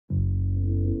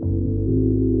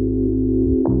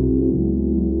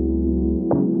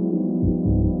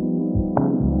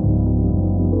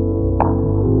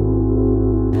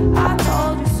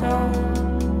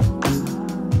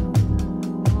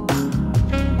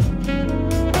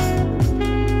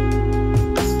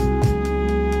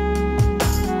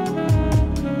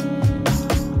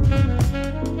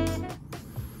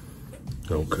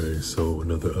So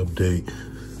another update.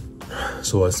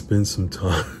 So I spent some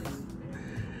time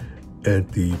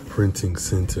at the printing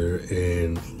center,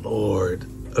 and Lord,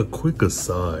 a quick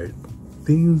aside,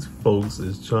 these folks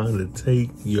is trying to take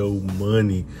your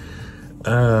money.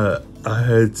 I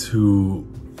had to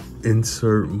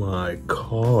insert my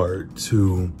card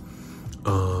to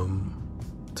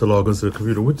log onto the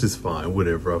computer, which is fine,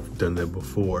 whatever, I've done that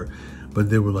before. But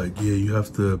they were like, yeah, you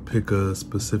have to pick a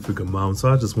specific amount.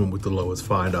 So I just went with the lowest,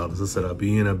 $5. I said, I'll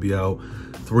be in, I'll be out,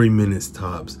 3 minutes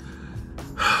tops.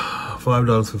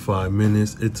 $5 for 5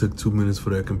 minutes. It took 2 minutes for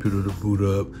that computer to boot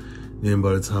up. Then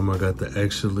by the time I got to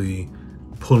actually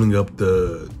pulling up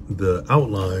the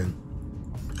outline,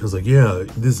 I was like, yeah,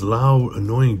 this loud,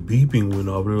 annoying beeping went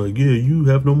off. And they're like, yeah, you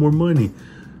have no more money.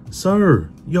 Sir,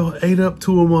 y'all ate up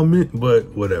 2 of my minutes, but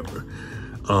whatever.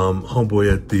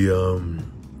 Homeboy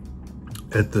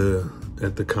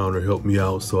at the counter helped me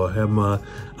out. So I have my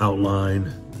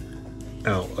outline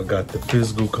out. I got the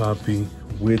physical copy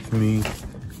with me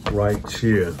right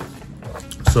here.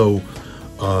 So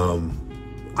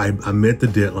I met the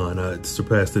deadline. I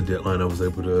surpassed the deadline. I was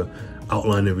able to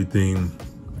outline everything,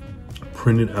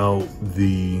 printed out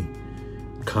the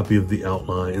copy of the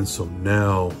outline, and so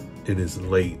now it is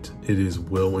late. It is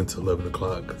well into 11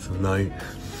 o'clock tonight.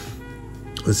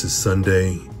 This is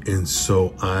Sunday, and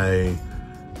so I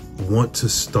want to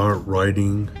start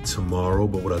writing tomorrow,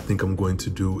 but what I think I'm going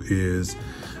to do is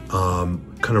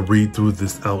kind of read through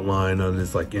this outline on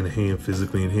this, like in hand,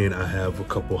 physically in hand. I have a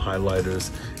couple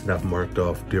highlighters and I've marked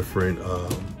off different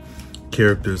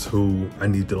characters who I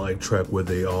need to like track where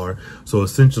they are. So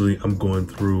essentially I'm going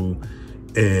through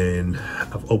and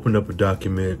I've opened up a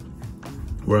document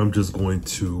where I'm just going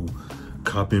to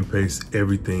copy and paste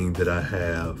everything that I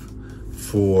have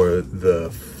for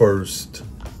the first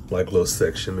like little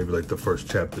section, maybe like the first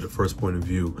chapter, the first point of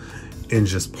view, and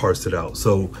just parse it out.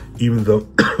 So even though,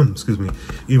 excuse me,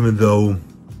 even though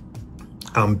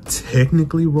I'm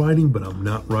technically writing, but I'm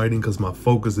not writing because my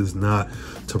focus is not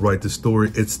to write the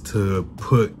story, it's to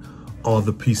put all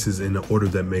the pieces in the order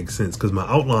that makes sense, because my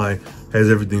outline has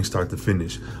everything start to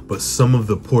finish, but some of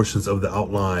the portions of the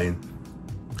outline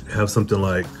have something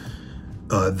like,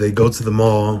 they go to the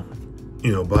mall,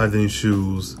 you know, buy these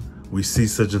shoes, we see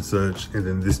such and such, and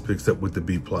then this picks up with the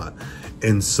B plot.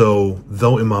 And so,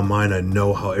 though in my mind I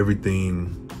know how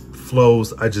everything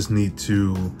flows, I just need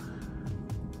to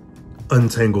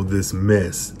untangle this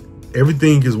mess.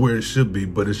 Everything is where it should be,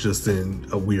 but it's just in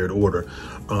a weird order.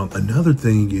 Another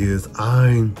thing is,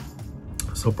 I'm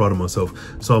so proud of myself.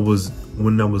 So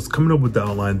when I was coming up with the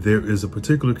outline, there is a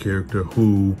particular character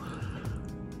who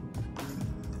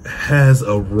has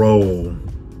a role.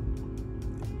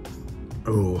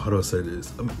 Oh, how do I say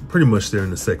this? I'm pretty much there in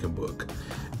the second book.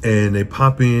 And they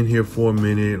pop in here for a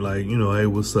minute, like, you know, hey,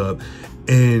 what's up?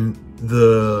 And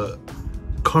the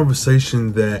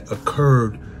conversation that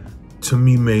occurred to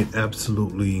me made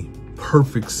absolutely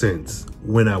perfect sense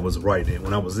when I was writing.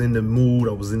 When I was in the mood,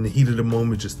 I was in the heat of the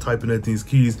moment, just typing at these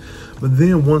keys. But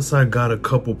then once I got a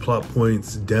couple plot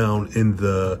points down in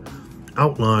the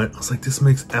outline, I was like, this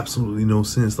makes absolutely no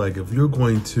sense. Like, if you're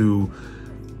going to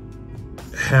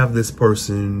have this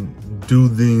person do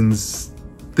these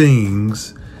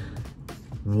things,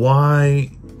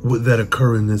 why would that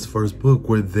occur in this first book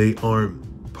where they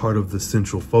aren't part of the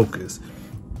central focus?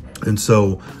 And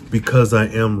so because I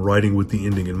am writing with the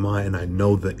ending in mind, and I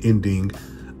know the ending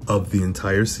of the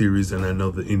entire series, and I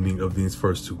know the ending of these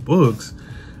first 2 books,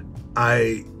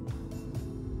 I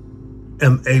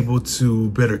am able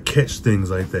to better catch things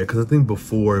like that. Because I think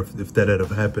before, if that had have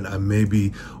happened, I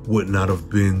maybe would not have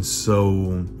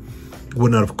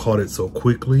caught it so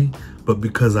quickly. But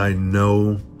because I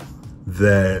know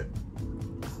that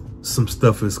some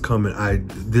stuff is coming,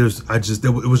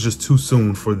 it was just too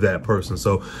soon for that person.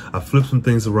 So I flipped some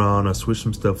things around, I switched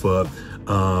some stuff up,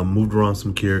 moved around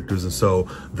some characters, and so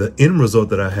the end result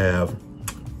that I have,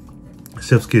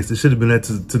 chef's kiss, it should have been that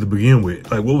to begin with.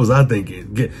 Like, what was I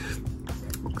thinking?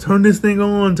 Turn this thing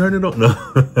on, turn it on.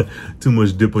 No, too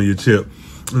much dip on your chip.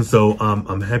 And so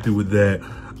I'm happy with that.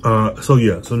 So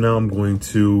yeah, so now I'm going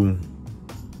to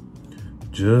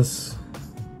just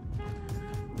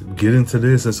get into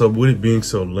this. And so with it being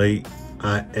so late,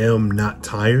 I am not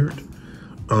tired,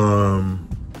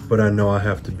 but I know I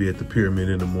have to be at the pyramid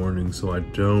in the morning, so I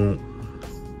don't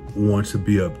want to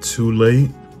be up too late,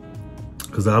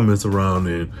 because I mess around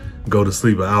and go to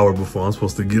sleep an hour before I'm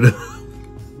supposed to get up.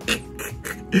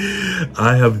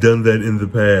 I have done that in the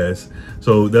past.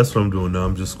 So that's what I'm doing now.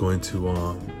 I'm just going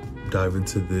to dive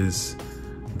into this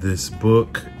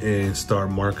book and start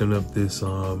marking up this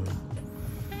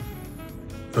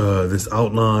this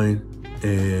outline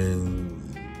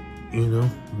and you know,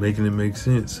 making it make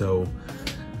sense. So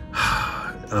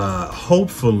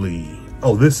hopefully,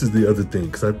 oh, this is the other thing,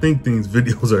 because I think these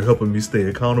videos are helping me stay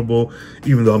accountable,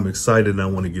 even though I'm excited and I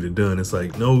want to get it done. It's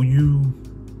like, no, you're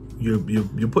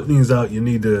putting these out, you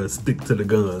need to stick to the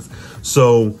guns.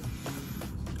 So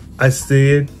I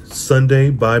said Sunday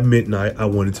by midnight, I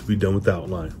wanted to be done with the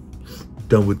outline.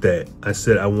 Done with that. I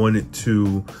said I wanted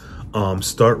to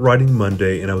start writing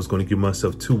Monday, and I was going to give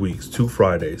myself 2 weeks, 2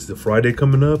 Fridays, the Friday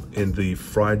coming up and the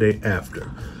Friday after.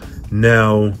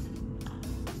 Now,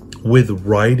 with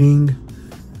writing,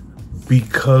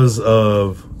 because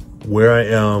of where I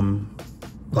am,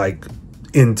 like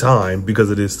in time,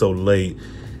 because it is so late,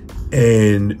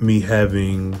 and me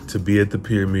having to be at the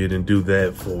pyramid and do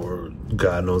that for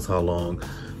God knows how long,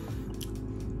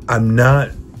 I'm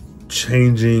not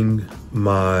changing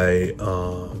my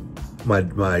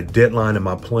my deadline and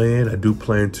my plan. I do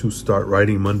plan to start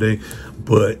writing Monday,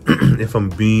 but if I'm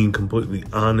being completely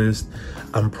honest,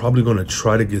 I'm probably going to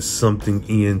try to get something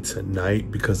in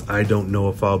tonight, because I don't know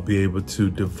if I'll be able to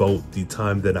devote the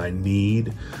time that I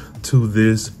need to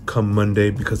this come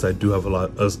Monday, because I do have a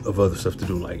lot of other stuff to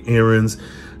do, like errands,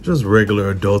 just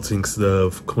regular adulting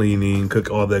stuff, cleaning,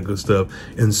 cook, all that good stuff.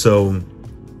 And so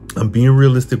I'm being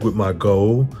realistic with my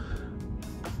goal,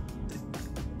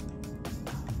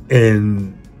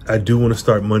 and I do want to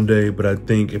start Monday, but I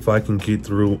think if I can get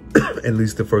through at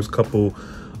least the first couple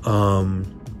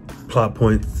plot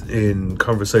points and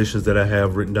conversations that I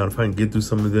have written down, if I can get through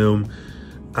some of them,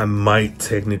 I might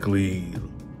technically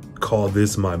call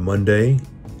this my Monday,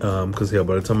 because hell,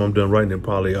 by the time I'm done writing it,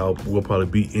 we'll probably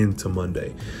be into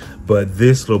Monday. But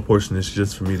this little portion is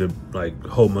just for me to like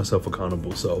hold myself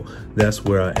accountable. So that's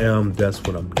where I am. That's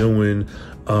what I'm doing.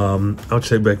 I'll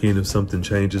check back in if something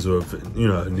changes, or if, you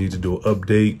know, I need to do an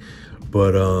update.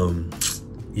 But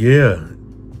yeah,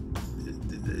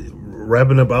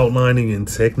 wrapping up outlining, and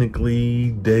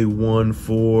technically day 1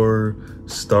 for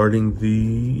starting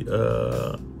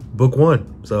the book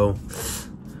 1. So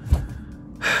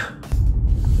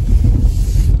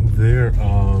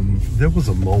there was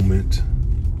a moment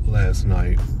last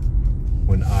night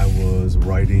when I was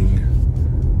writing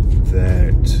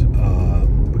that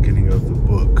beginning of the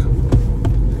book,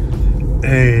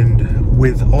 and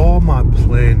with all my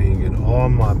planning and all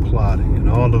my plotting and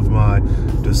all of my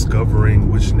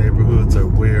discovering which neighborhoods are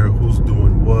where, who's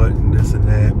doing what, and this and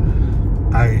that,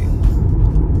 I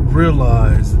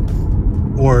realized,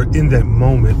 or in that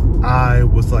moment, I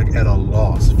was like at a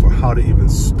loss for how to even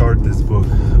start this book.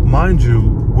 Mind you,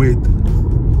 with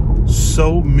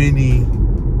so many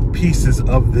pieces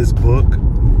of this book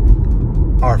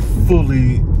are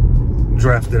fully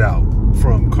drafted out,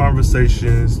 from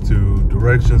conversations to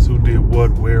directions, who did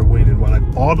what, where, when, and why.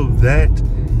 Like, all of that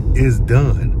is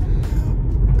done.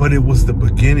 But it was the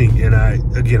beginning, and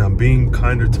I'm being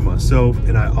kinder to myself,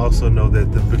 and I also know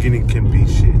that the beginning can be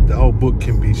shit. The whole book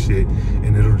can be shit,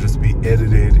 and it'll just be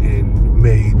edited and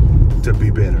made to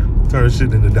be better. Turn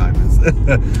shit into diamonds.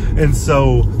 And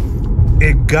so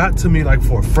it got to me like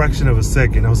for a fraction of a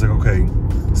second. I was like, okay,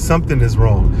 something is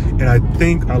wrong. And I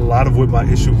think a lot of what my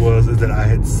issue was is that I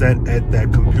had sat at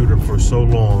that computer for so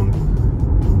long,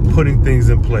 putting things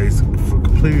in place, for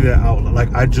completing that outline.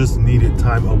 Like, I just needed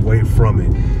time away from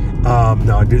it.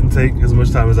 Now, I didn't take as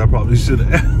much time as I probably should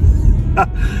have,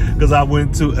 because I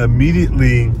went to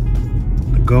immediately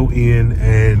go in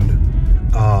and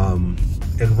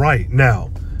write. Now,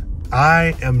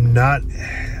 I am not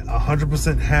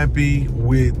 100% happy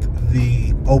with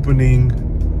the opening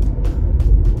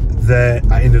that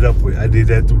I ended up with. I did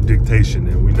that through Dictation,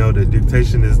 and we know that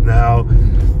Dictation is now,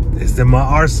 it's in my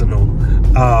arsenal.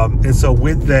 And so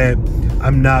with that,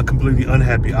 I'm not completely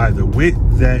unhappy either. With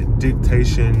that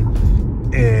Dictation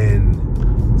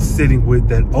and sitting with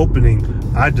that opening,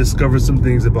 I discovered some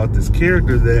things about this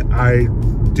character that I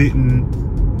didn't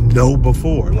know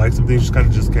before. Like, some things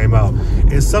just came out,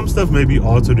 and some stuff may be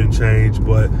altered and changed,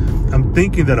 but I'm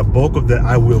thinking that a bulk of that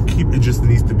I will keep. It just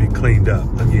needs to be cleaned up.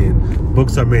 Again,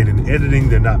 books are made in editing,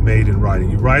 they're not made in writing.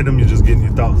 You write them, you're just getting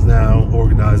your thoughts down,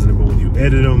 organizing them, but when you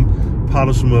edit them,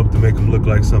 polish them up to make them look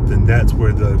like something, that's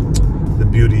where the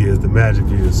beauty is, the magic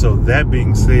is. So that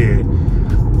being said,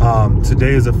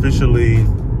 today is officially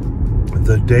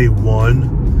the day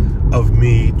 1 of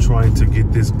me trying to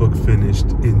get this book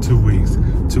finished in 2 weeks.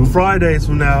 2 Fridays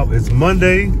from now, it's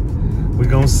Monday. We're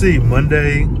gonna see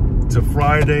Monday to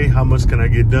Friday, how much can I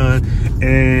get done?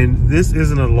 And this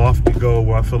isn't a lofty goal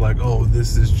where I feel like, oh,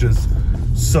 this is just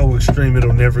so extreme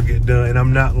it'll never get done. And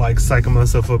I'm not like psyching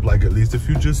myself up like, at least if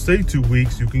you just say 2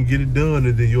 weeks, you can get it done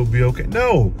and then you'll be okay.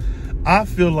 No, I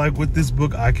feel like with this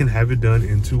book, I can have it done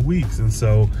in 2 weeks. And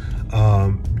so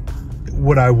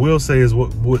what I will say is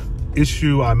what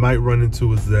issue I might run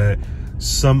into is that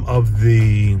some of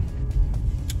the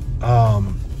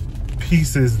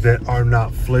pieces that are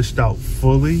not fleshed out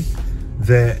fully,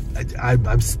 that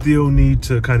I still need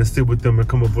to kind of sit with them and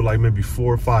come up with like maybe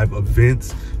 4 or 5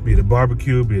 events, be it a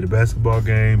barbecue, be it a basketball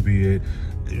game, be it,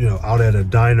 you know, out at a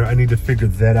diner. I need to figure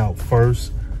that out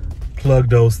first, plug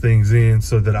those things in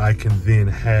so that I can then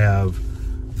have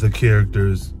the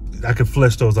characters, I can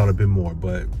flesh those out a bit more.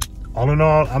 But all in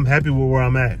all, I'm happy with where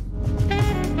I'm at.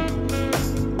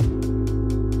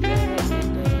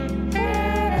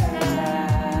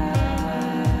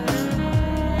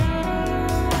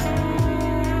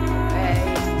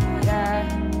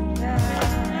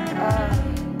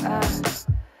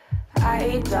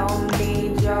 I don't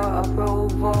need your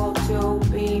approval to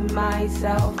be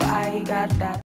myself. I got that.